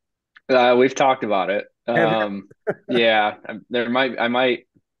setter? We've talked about it. Have Yeah, I might. I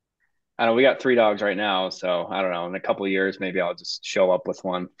don't know. We got 3 dogs right now, so I don't know. In a couple of years, maybe I'll just show up with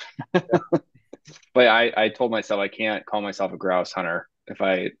one. But I told myself I can't call myself a grouse hunter if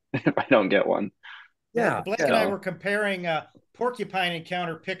I if I don't get one. Well, Yeah. Blake and I So, were comparing porcupine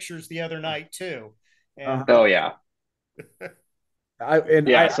encounter pictures the other night too, and Uh-huh. oh yeah,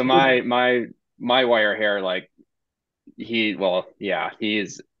 yeah. So my wire hair, like he's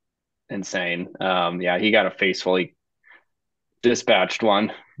insane. Yeah, he got a face fully dispatched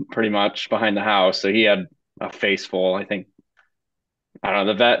one pretty much behind the house. So he had a face full. I think I don't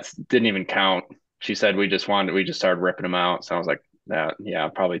know. The vets didn't even count. She said we just started ripping them out. So I was like, that yeah,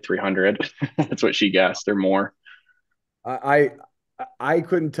 probably 300. That's what she guessed or more. I I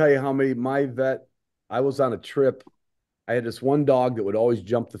couldn't tell you how many my vet. I was on a trip. I had this one dog that would always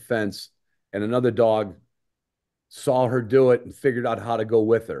jump the fence, and another dog saw her do it and figured out how to go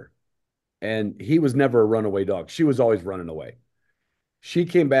with her. And he was never a runaway dog. She was always running away. She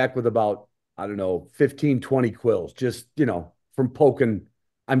came back with about, I don't know, 15, 20 quills, just, from poking,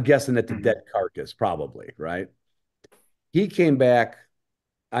 I'm guessing at the Mhm. dead carcass, probably, right? He came back.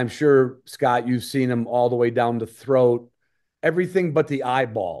 I'm sure, Scott, you've seen him all the way down the throat, everything but the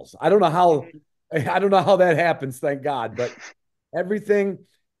eyeballs. I don't know how that happens, thank God, but everything.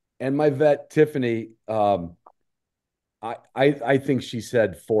 And my vet, Tiffany, I think she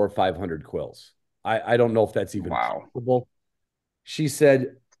said 400 or 500 quills. I don't know if that's even Wow. possible. She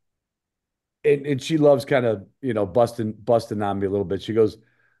said, and she loves kind of, busting on me a little bit. She goes,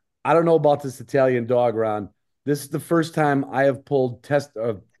 I don't know about this Italian dog, Ron. This is the first time I have pulled test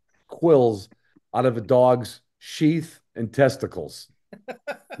quills out of a dog's sheath and testicles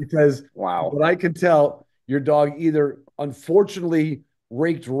because Wow. what I can tell, your dog either unfortunately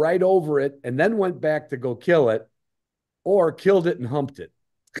raked right over it and then went back to go kill it, or killed it and humped it.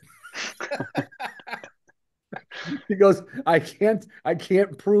 He goes, I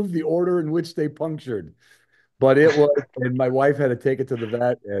can't prove the order in which they punctured, but it was, and my wife had to take it to the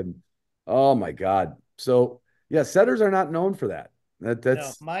vet, and oh my God. So yeah, setters are not known for that. no,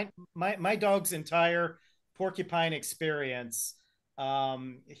 That's my dog's entire porcupine experience.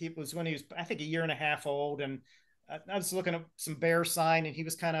 He was when he was, I think, a year and a half old, and I was looking at some bear sign, and he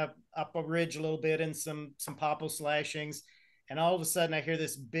was kind of up a ridge a little bit in some popple slashings, and all of a sudden I hear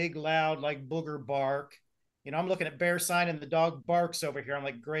this big, loud, like booger bark. I'm looking at bear sign, and the dog barks over here. I'm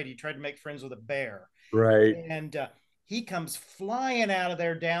like, great, he tried to make friends with a bear, right. and He comes flying out of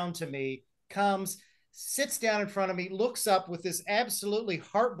there down to me, comes, sits down in front of me, looks up with this absolutely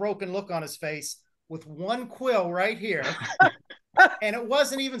heartbroken look on his face with one quill right here. And it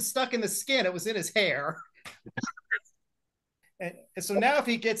wasn't even stuck in the skin, it was in his hair. And so now if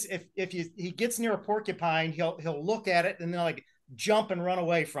he gets he gets near a porcupine, he'll look at it and then like jump and run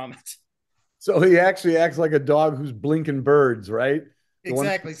away from it. So he actually acts like a dog who's blinking birds, right?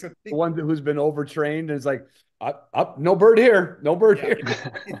 Exactly. The one who's been overtrained and is like, up, no bird here, no bird here.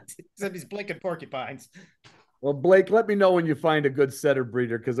 Except he's blinking porcupines. Well, Blake, let me know when you find a good setter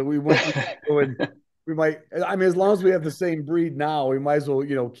breeder, because we might. I mean, as long as we have the same breed now, we might as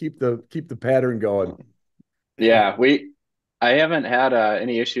well, keep the pattern going. Yeah, I haven't had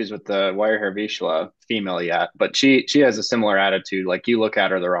any issues with the wire hair Vizsla female yet, but she has a similar attitude. Like you look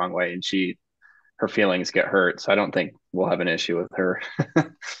at her the wrong way, and her feelings get hurt. So I don't think we'll have an issue with her.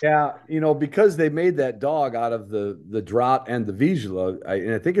 Yeah, because they made that dog out of the Drought and the Vizsla,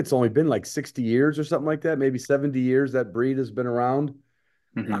 and I think it's only been like 60 years or something like that, maybe 70 years that breed has been around.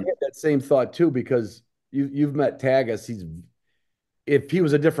 Mm-hmm. I had that same thought too, because you've met Tagus. If he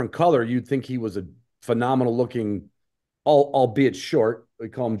was a different color, you'd think he was a phenomenal looking, albeit short. We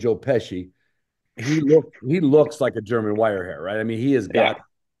call him Joe Pesci. He looks like a German wire hair, right? I mean, he has got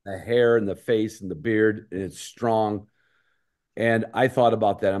the hair and the face and the beard, and it's strong. And I thought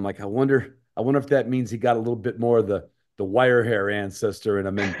about that. I'm like, I wonder if that means he got a little bit more of the wire hair ancestor in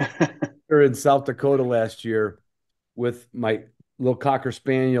him. And we're in South Dakota last year with my little Cocker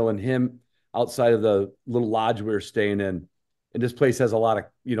Spaniel and him outside of the little lodge we were staying in. And this place has a lot of,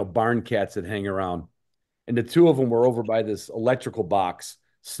 barn cats that hang around. And the two of them were over by this electrical box,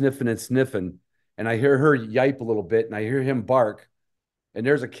 sniffing and sniffing. And I hear her yipe a little bit, and I hear him bark. And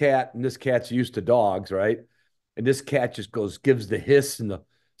there's a cat, and this cat's used to dogs, right? And this cat just gives the hiss and the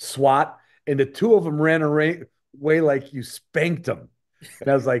swat. And the two of them ran away like you spanked them. And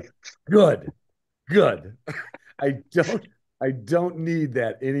I was like, good. I don't need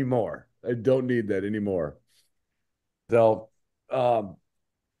that anymore. I don't need that anymore. So, well,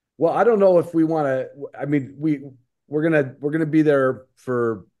 I don't know if we want to. I mean, we're gonna be there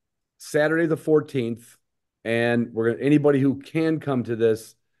for Saturday the 14th, and anybody who can come to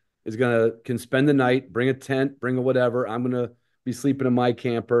this can spend the night, bring a tent, bring a whatever. I'm gonna be sleeping in my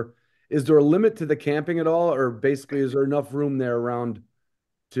camper. Is there a limit to the camping at all, or basically is there enough room there around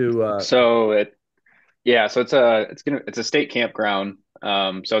to? It's a state campground.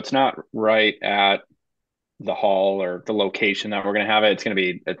 So it's not right at the hall or the location that we're going to have it. It's going to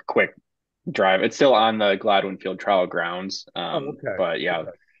be a quick drive. It's still on the Gladwin Field Trial grounds. Okay. But yeah,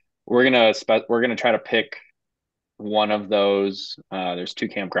 okay. We're gonna try to pick one of those. There's two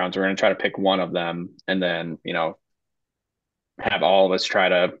campgrounds. We're gonna try to pick one of them, and then have all of us try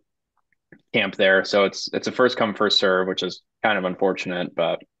to camp there. So it's a first come first serve, which is kind of unfortunate,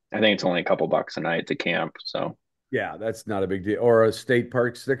 but I think it's only a couple bucks a night to camp. So yeah, that's not a big deal. Or a state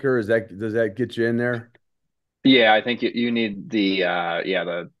park sticker, does that get you in there? Yeah, I think you need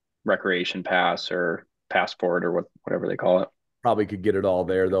the recreation pass or passport or whatever they call it. Probably could get it all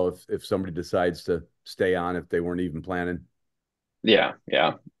there though if somebody decides to stay on if they weren't even planning. Yeah.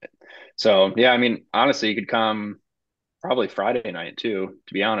 So yeah, I mean, honestly, you could come probably Friday night too,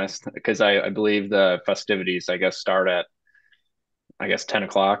 to be honest, because I believe the festivities, I guess, start at 10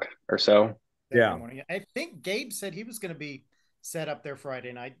 o'clock or so. Yeah. I think Gabe said he was going to be set up there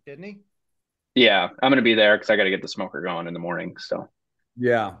Friday night, didn't he? Yeah, I'm going to be there because I got to get the smoker going in the morning. So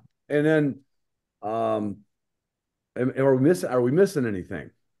yeah, and then are we missing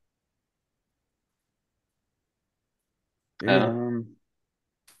anything?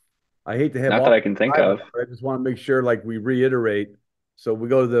 I hate to have not that I can think of. I just want to make sure, like, we reiterate. So we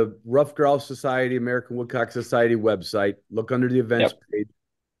go to the Rough Grouse Society, American Woodcock Society website, look under the events page,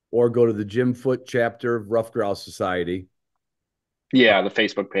 or go to the Jim Foote chapter of Rough Grouse Society. Yeah, the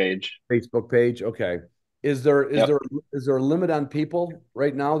Facebook page. Okay. Is there a limit on people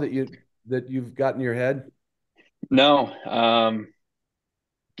right now that you've got in your head? No.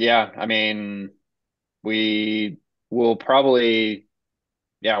 Yeah, I mean, we will probably,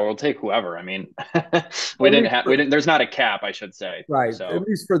 we'll take whoever. I mean, there's not a cap, I should say. Right. So, at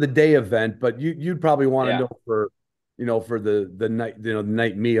least for the day event, but you'd probably want to know for the night, the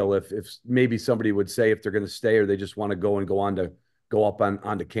night meal, if maybe somebody would say if they're going to stay or they just want to go up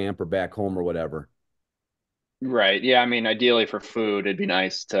onto camp or back home or whatever. Right. Yeah. I mean, ideally for food, it'd be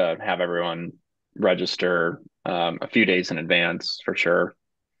nice to have everyone register a few days in advance for sure.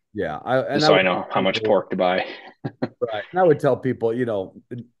 Yeah. I know how much pork to buy. Right. And I would tell people,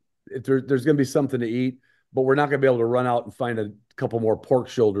 if there's going to be something to eat, but we're not going to be able to run out and find a couple more pork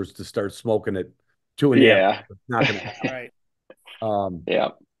shoulders to start smoking at 2.5. Yeah. It's not going to Right. happen. Yeah.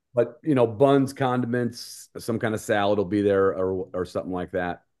 But buns, condiments, some kind of salad will be there, or something like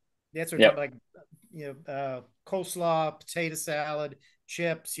that. That's what we're Yep. talking about, like coleslaw, potato salad,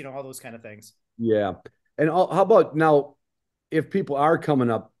 chips, all those kind of things. Yeah. And how about now, if people are coming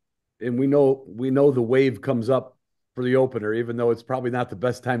up, and we know the wave comes up for the opener, even though it's probably not the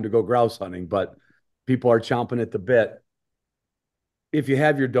best time to go grouse hunting, but people are chomping at the bit. If you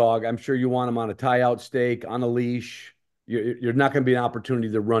have your dog, I'm sure you want them on a tie out stake, on a leash. You're not going to be an opportunity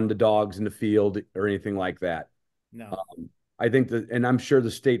to run the dogs in the field or anything like that. No. I think that, and I'm sure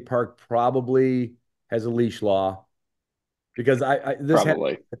the state park probably has a leash law, because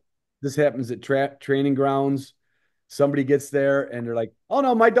Probably. this happens at training grounds. Somebody gets there and they're like, "Oh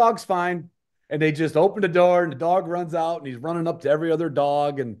no, my dog's fine," and they just open the door and the dog runs out and he's running up to every other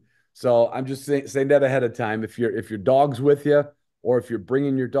dog. And so I'm just saying that ahead of time. If your dog's with you, or if you're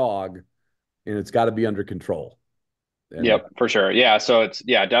bringing your dog, and it's got to be under control. And Yep, for sure. Yeah. So it's,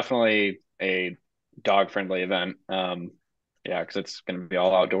 yeah, definitely a dog friendly event. Yeah, because it's going to be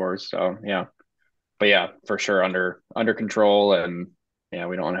all outdoors. So yeah, but yeah, for sure under control, and yeah,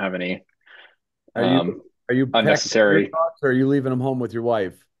 we don't want to have any are you um are you packing your unnecessary. dogs, or are you leaving them home with your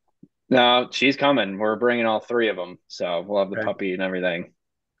wife? No, she's coming. We're bringing all three of them, so we'll have the Okay. puppy and everything.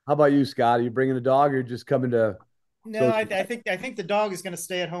 How about you, Scott? Are you bringing a dog, or you just coming to No, I, social? I think I think the dog is going to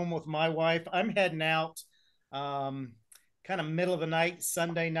stay at home with my wife. I'm heading out, um, kind of middle of the night,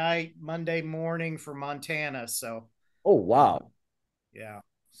 Sunday night, Monday morning for Montana. So, Oh, uh, wow. yeah.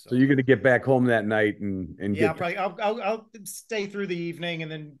 So So you're going to get back home that night and yeah, get. I'll stay through the evening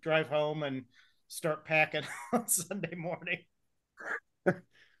and then drive home and start packing on Sunday morning.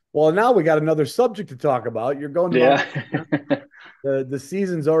 Well, now we got another subject to talk about. You're going to Yeah. Montana. The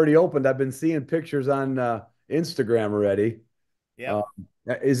season's already opened. I've been seeing pictures on Instagram already. Uh,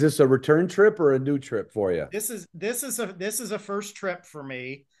 Yep. is this a return trip or a new trip for you? This is a first trip for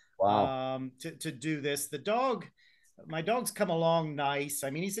me, Wow. to do this. My dog's come along nice. I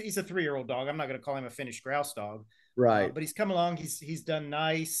mean, he's a 3-year-old dog. I'm not going to call him a finished grouse dog, Right. but he's come along. He's done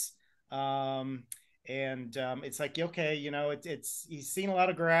nice, and it's like, okay, it's he's seen a lot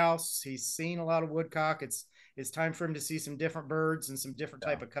of grouse. He's seen a lot of woodcock. It's time for him to see some different birds and some different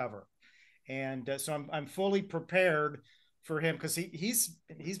Yeah. type of cover. And so I'm fully prepared for him, because he's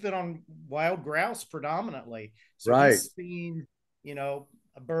been on wild grouse predominantly. So Right. he's seen,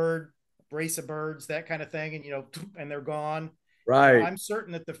 a bird, a brace of birds, that kind of thing, and and they're gone. Right. I'm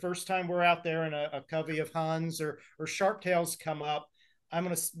certain that the first time we're out there and a covey of huns or sharptails come up, I'm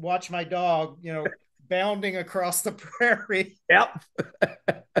going to watch my dog, bounding across the prairie. Yep.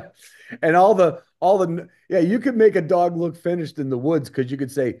 And all the yeah, you could make a dog look finished in the woods because you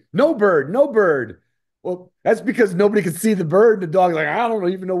could say, "No bird, no bird." Well, that's because nobody can see the bird. And the dog's like, "I don't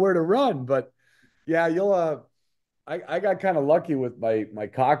even know where to run." But yeah, you'll I got kind of lucky with my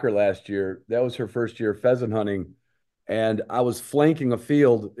cocker last year. That was her first year pheasant hunting, and I was flanking a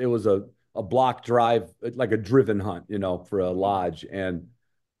field. It was a block drive, like a driven hunt, for a lodge. And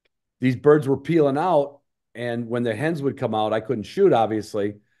these birds were peeling out, and when the hens would come out, I couldn't shoot,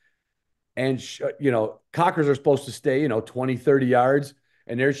 obviously. And cockers are supposed to stay 20, 30 yards,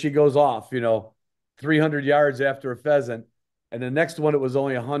 and there she goes off 300 yards after a pheasant. And the next one, it was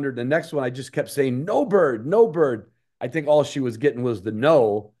only 100. The next one, I just kept saying, "No bird, no bird." I think all she was getting was the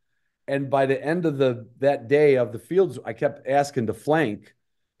no. And by the end of that day of the fields, I kept asking to flank,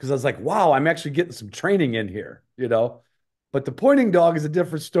 because I was like, "Wow, I'm actually getting some training in here." But the pointing dog is a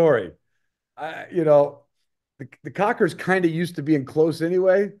different story. The cockers kind of used to being close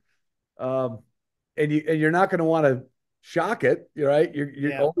anyway. Um, and you're not going to want to shock it, right? You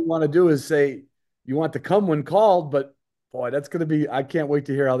Yeah. all you want to do is say you want to come when called. But boy, that's going to be. I can't wait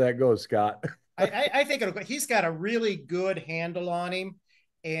to hear how that goes, Scott. I think he's got a really good handle on him,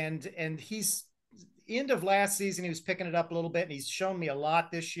 and he's end of last season he was picking it up a little bit, and he's shown me a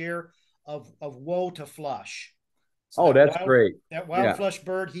lot this year of woe to flush. So Oh, that's great. that wild Yeah. flush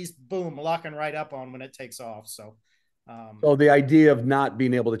bird, he's boom locking right up on when it takes off. So, So the idea of not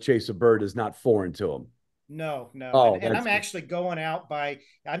being able to chase a bird is not foreign to him. no, no, and Oh, and that's I'm actually going out by.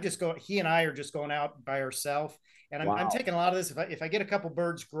 I'm just going. He and I are just going out by ourselves, and I'm wow. taking a lot of this. If I get a couple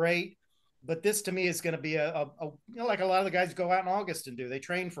birds, great. But this to me is going to be like a lot of the guys go out in August and do. They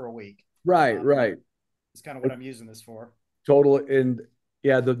train for a week. Right, right. It's kind of what I'm using this for. Total. And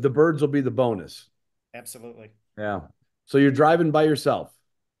yeah, the birds will be the bonus. Absolutely. Yeah. So you're driving by yourself.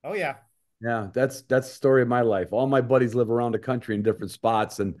 Oh yeah. Yeah, that's the story of my life. All my buddies live around the country in different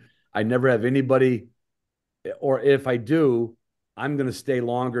spots, and I never have anybody, or if I do, I'm going to stay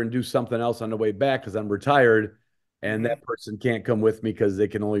longer and do something else on the way back because I'm retired. and that person can't come with me because they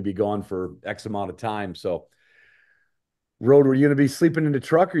can only be gone for X amount of time. So, Road, were you going to be sleeping in the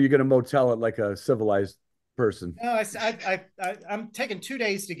truck, or are you going to motel it like a civilized person? No, I'm taking 2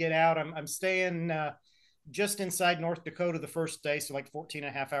 days to get out. I'm staying just inside North Dakota the first day, so like 14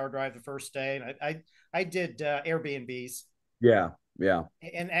 and a half hour drive the first day. And I did Airbnbs. Yeah, yeah.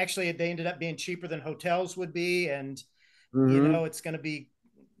 And actually they ended up being cheaper than hotels would be. And, Hmm. it's going to be,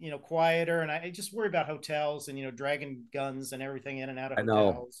 quieter. And I just worry about hotels and, dragging guns and everything in and out of I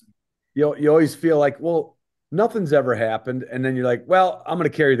know. hotels. You always feel like, well, nothing's ever happened, and then you're like, well, I'm going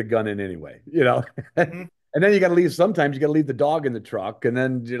to carry the gun in anyway, Mm-hmm. And then you got to leave. Sometimes you got to leave the dog in the truck, and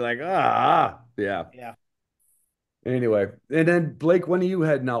then you're like, yeah. Yeah. Anyway, and then Blake, when are you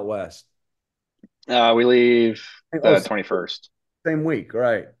heading out west? We leave Oh, the 21st. same week,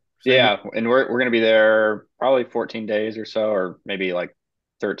 right? Same week. Yeah, and we're gonna be there probably 14 days or so, or maybe like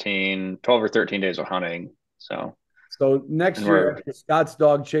 12 or 13 days of hunting. So, So and next year, we're after Scott's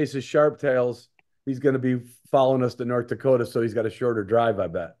dog chases sharp tails, he's going to be following us to North Dakota, so he's got a shorter drive, I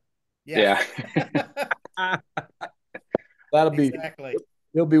bet. Yeah. yeah. That'll be Exactly.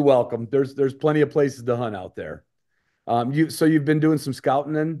 He'll be welcome. There's plenty of places to hunt out there. You've been doing some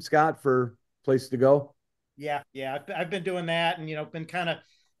scouting then, Scott, for places to go? Yeah. Yeah. I've been doing that and, been kind of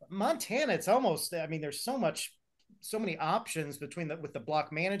Montana. It's almost, I mean, there's so many options with the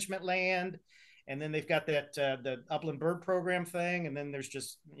block management land. And then they've got the upland bird program thing. And then there's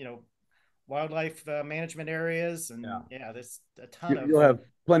just, wildlife management areas. And Yeah. yeah, there's a You'll have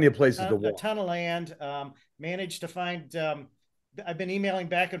plenty of places to a walk. ton of land. Managed to find, I've been emailing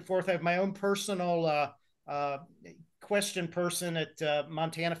back and forth. I have my own personal question person at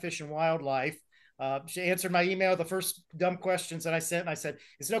Montana Fish and Wildlife. She answered my email, the first dumb questions that I sent. And I said,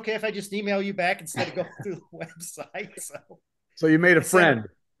 is it okay if I just email you back instead of going through the website? So you made a friend.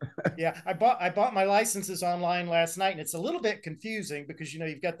 Yeah, I bought my licenses online last night, and it's a little bit confusing because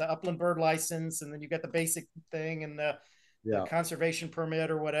you've got the upland bird license, and then you've got the basic thing and the Yeah. conservation permit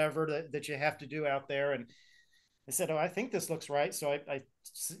or whatever that you have to do out there. And I said, oh, I think this looks right. So I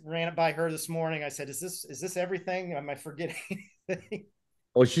ran it by her this morning. I said, is this everything? Am I forgetting anything?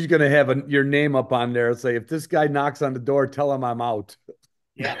 Oh, she's gonna have your name up on there and say, if this guy knocks on the door, tell him I'm out.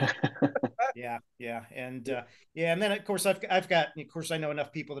 Yeah. Yeah. And yeah, and then of course I've got, of course I know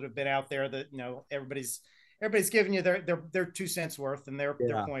enough people that have been out there that everybody's giving you their 2 cents worth and their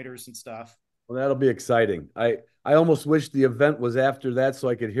Yeah. pointers and stuff. Well, that'll be exciting. I almost wish the event was after that so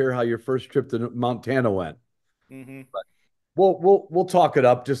I could hear how your first trip to Montana went. Mm-hmm. But we'll talk it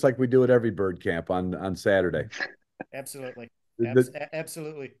up just like we do at every bird camp on Saturday. Absolutely. The,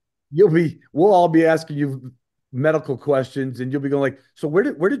 Absolutely. we'll all be asking you medical questions, and you'll be going like, so where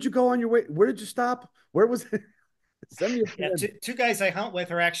did you go on your way? Where did you stop? Where was it? Send me a Yeah, pin. two guys I hunt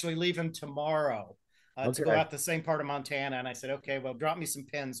with are actually leaving tomorrow to go Okay. out the same part of Montana. And I said, okay, well, drop me some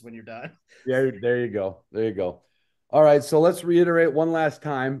pins when you're done. Yeah, there you go. There you go. All right, so let's reiterate one last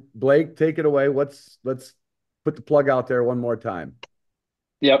time. Blake, take it away. Let's put the plug out there one more time.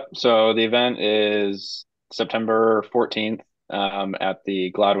 Yep. So the event is September 14th at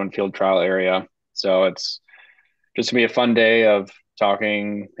the Gladwin Field Trial area. So it's just gonna be a fun day of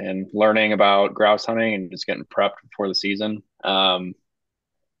talking and learning about grouse hunting and just getting prepped before the season.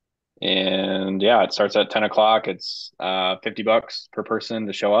 And yeah, it starts at 10 o'clock. It's $50 per person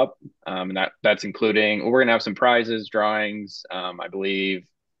to show up. And that's including, we're gonna have some prizes, drawings. I believe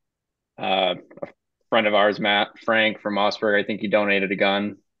a friend of ours, Matt Frank from Mossberg, I think he donated a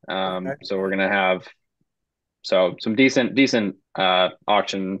gun. Okay. So we're gonna have some decent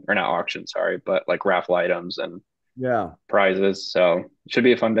auction, or not auction, sorry, but like raffle items and Yeah. prizes. So it should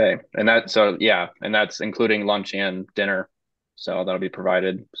be a fun day. And that's including lunch and dinner. So that'll be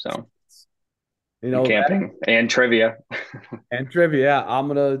provided. So You and know, camping and trivia. and trivia. Yeah, I'm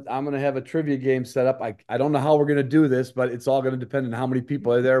gonna have a trivia game set up. I don't know how we're gonna do this, but it's all gonna depend on how many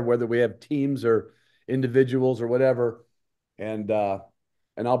people are there, whether we have teams or individuals or whatever. And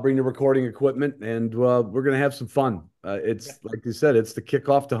I'll bring the recording equipment, and we're gonna have some fun. Yeah. It's like you said, it's the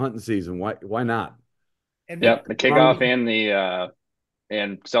kickoff to hunting season. Why not? And Yep. The kickoff Um,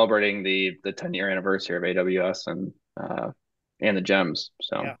 and celebrating the 10-year anniversary of AWS and the gems.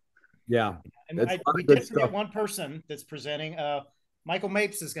 So yeah. yeah, And that's a lot we of good did forget stuff. one person that's presenting. Michael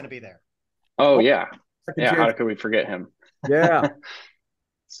Mapes is going to be there. oh Oh, yeah. second Yeah, how chance. could we forget him? Yeah.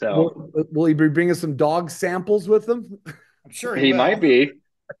 So Will he be bringing some dog samples with him? I'm sure he he might will. be.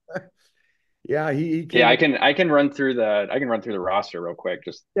 Yeah, he Yeah, came up. I can run through the roster real quick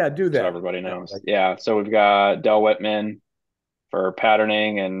just Yeah, do so that. everybody Yeah, knows. like, Yeah, so we've got Del Whitman for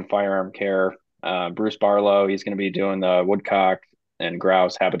patterning and firearm care. Bruce Barlow, he's going to be doing the Woodcock and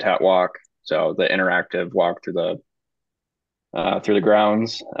Grouse habitat walk. So the interactive walk through through the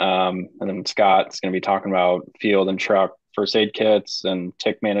grounds. And then Scott's going to be talking about field and truck first aid kits and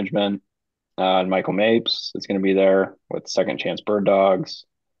tick management. And Michael Mapes is going to be there with Second Chance Bird Dogs.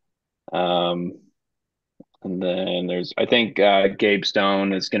 And then I think Gabe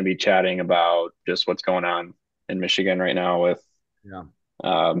Stone is going to be chatting about just what's going on in Michigan right now with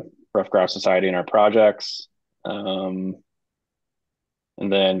Rough Grouse Society and our projects. And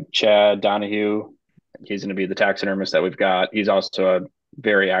then Chad Donahue, he's going to be the taxidermist that we've got. He's also a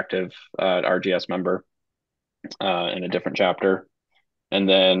very active RGS member in a different chapter. And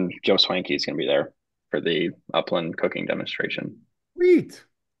then Joe Swanky is going to be there for the Upland cooking demonstration. Sweet.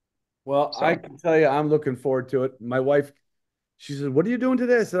 Well, so I can tell you, I'm looking forward to it. My wife, she said, "What are you doing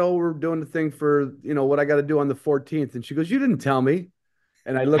today?" I said, "Oh, we're doing the thing for, what I got to do on the 14th." And she goes, "You didn't tell me."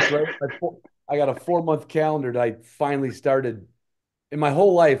 And I looked right. I got a 4-month calendar that I finally started. In my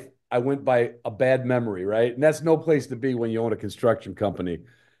whole life, I went by a bad memory, right? And that's no place to be when you own a construction company.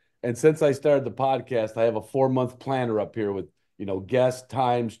 And since I started the podcast, I have a 4-month planner up here with, guests,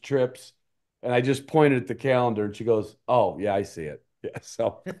 times, trips. And I just pointed at the calendar and she goes, "Oh, yeah, I see it." Yeah.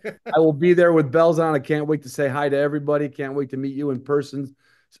 So I will be there with bells on. I can't wait to say hi to everybody. Can't wait to meet you in person,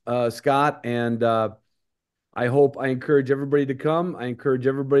 Scott. And I encourage everybody to come. I encourage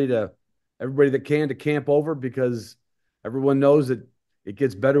everybody that can to camp over because everyone knows that it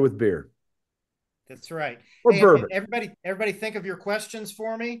gets better with beer. That's right. Or bourbon. Everybody think of your questions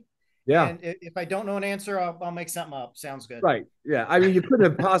for me. Yeah. And if I don't know an answer, I'll make something up. Sounds good. Right. Yeah. I mean, you couldn't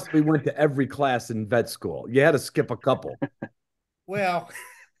have possibly went to every class in vet school. You had to skip a couple. Well,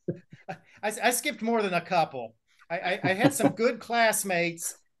 I skipped more than a couple. I had some good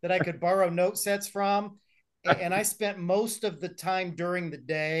classmates that I could borrow note sets from, and I spent most of the time during the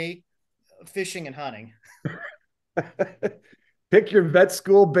day fishing and hunting. Pick your vet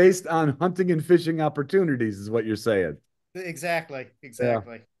school based on hunting and fishing opportunities is what you're saying. Exactly. Yeah.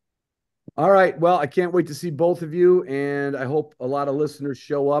 All right. Well, I can't wait to see both of you, and I hope a lot of listeners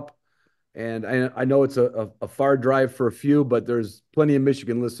show up. And I know it's a far drive for a few, but there's plenty of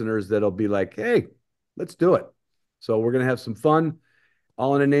Michigan listeners that'll be like, "Hey, let's do it." So we're going to have some fun,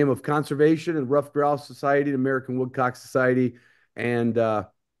 all in the name of conservation and Rough Grouse Society, the American Woodcock Society, and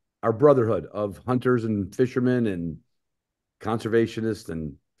our brotherhood of hunters and fishermen and conservationists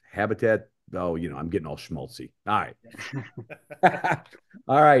and habitat. Oh, I'm getting all schmaltzy. All right.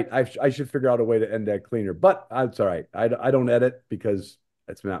 All right. I should figure out a way to end that cleaner, but it's all right. I don't edit because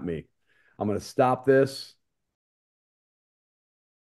that's not me. I'm going to stop this.